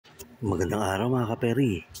Magandang araw mga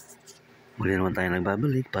kaperi. Muli naman tayo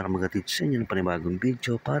nagbabalik para maghatid sa inyo ng panibagong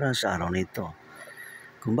video para sa araw na ito.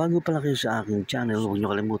 Kung bago pala kayo sa aking channel, huwag niyo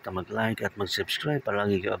kalimutan mag-like at mag-subscribe para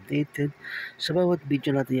lagi kayo updated sa bawat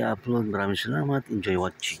video natin i-upload. Maraming salamat. Enjoy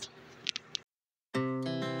watching.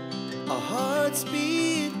 Our hearts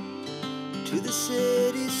beat to the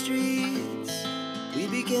city streets. We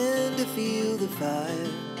began to feel the fire.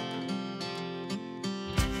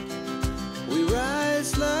 We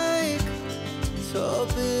rise like tall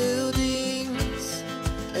buildings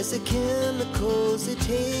as the chemicals they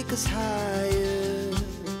take us higher.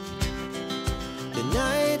 The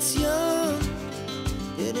night's young,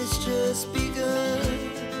 it has just begun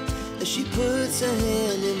as she puts her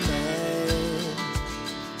hand in mine.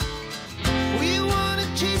 We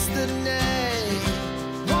wanna chase the night,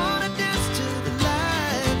 wanna dance to the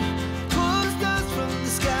light, pull the stars from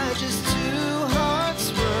the sky, just two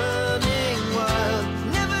hearts running wild.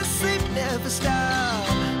 Never sleep, never stop,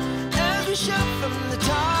 as we shout from the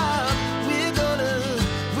top.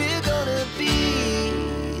 We're gonna be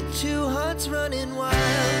two hearts running wild.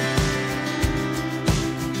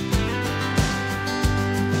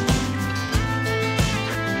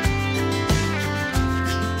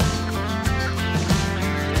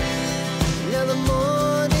 Now the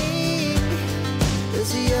morning is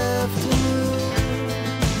the afternoon.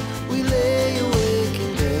 We lay awake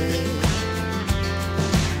in bed.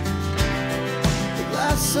 The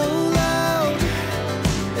laughs so loud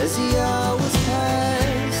as the